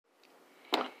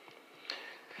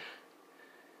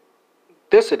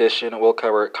This edition will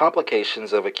cover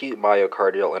complications of acute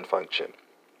myocardial infarction.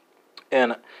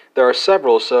 And there are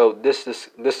several, so this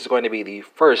is going to be the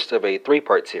first of a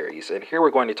three-part series. And here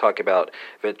we're going to talk about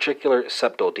ventricular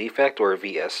septal defect, or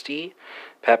VSD,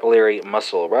 papillary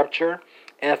muscle rupture,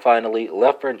 and finally,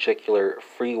 left ventricular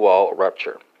free wall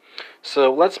rupture.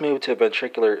 So let's move to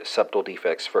ventricular septal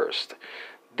defects first.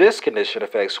 This condition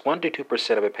affects 1 to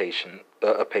 2%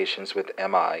 of patients with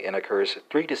MI and occurs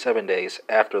 3 to 7 days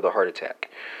after the heart attack.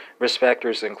 Risk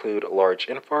factors include large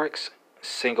infarcts,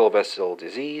 single vessel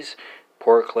disease,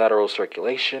 poor collateral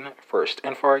circulation, first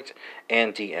infarct,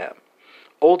 and DM.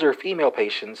 Older female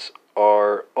patients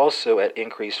are also at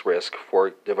increased risk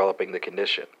for developing the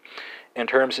condition. In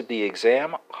terms of the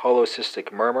exam, hollow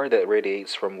cystic murmur that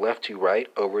radiates from left to right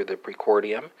over the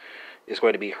precordium is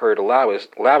going to be heard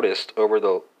loudest over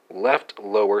the left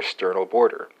lower sternal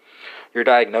border. Your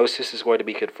diagnosis is going to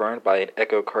be confirmed by an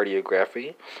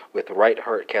echocardiography with right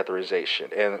heart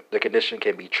catheterization, and the condition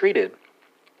can be treated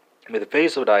with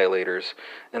vasodilators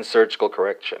and surgical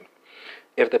correction.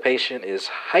 If the patient is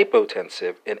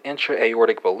hypotensive, an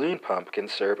intra-aortic balloon pump can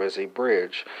serve as a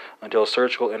bridge until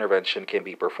surgical intervention can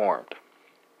be performed.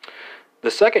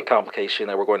 The second complication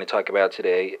that we're going to talk about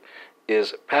today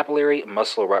is papillary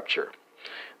muscle rupture.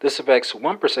 This affects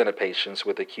 1% of patients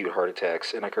with acute heart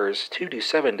attacks and occurs 2 to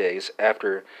 7 days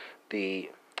after the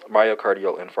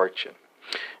myocardial infarction.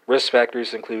 Risk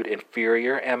factors include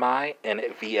inferior MI and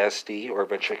VSD, or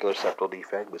ventricular septal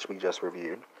defect, which we just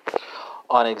reviewed.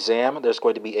 On exam, there's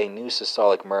going to be a new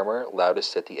systolic murmur,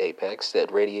 loudest at the apex,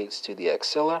 that radiates to the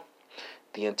axilla.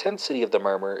 The intensity of the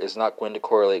murmur is not going to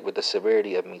correlate with the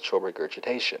severity of mitral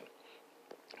regurgitation.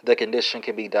 The condition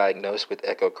can be diagnosed with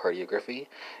echocardiography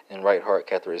and right heart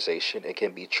catheterization and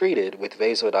can be treated with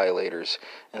vasodilators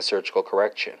and surgical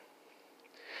correction.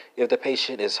 If the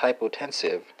patient is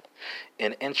hypotensive,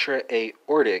 an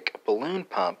intra-aortic balloon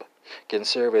pump can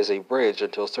serve as a bridge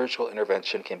until surgical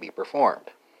intervention can be performed.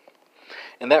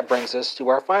 And that brings us to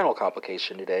our final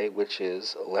complication today, which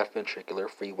is left ventricular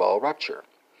free wall rupture.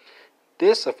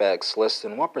 This affects less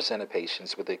than 1% of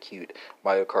patients with acute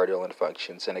myocardial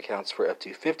infarctions and accounts for up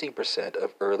to 15%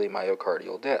 of early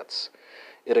myocardial deaths.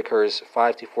 It occurs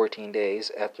 5 to 14 days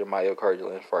after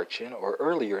myocardial infarction or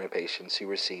earlier in patients who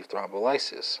receive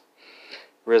thrombolysis.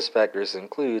 Risk factors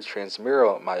include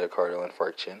transmural myocardial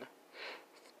infarction,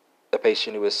 a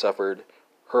patient who has suffered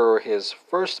her or his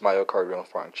first myocardial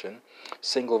infarction,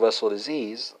 single vessel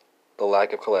disease, the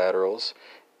lack of collaterals,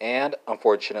 and,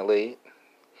 unfortunately,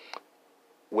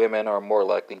 women are more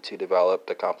likely to develop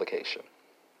the complication.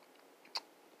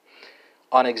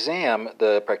 On exam,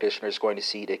 the practitioner is going to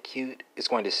see acute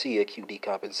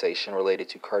decompensation related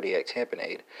to cardiac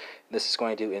tamponade. This is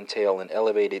going to entail an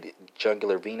elevated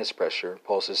jugular venous pressure,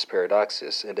 pulsus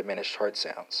paradoxus, and diminished heart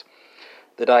sounds.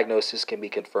 The diagnosis can be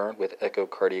confirmed with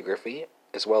echocardiography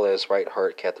as well as right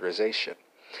heart catheterization,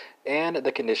 and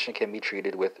the condition can be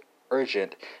treated with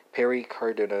urgent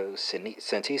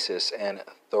pericardiocentesis and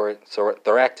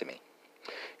thoracotomy.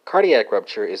 Cardiac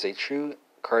rupture is a true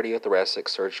cardiothoracic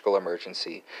surgical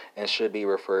emergency and should be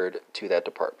referred to that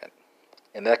department.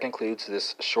 And that concludes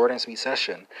this short and sweet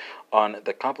session on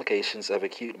the complications of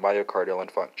acute myocardial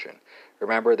infarction.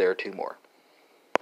 Remember, there are 2 more.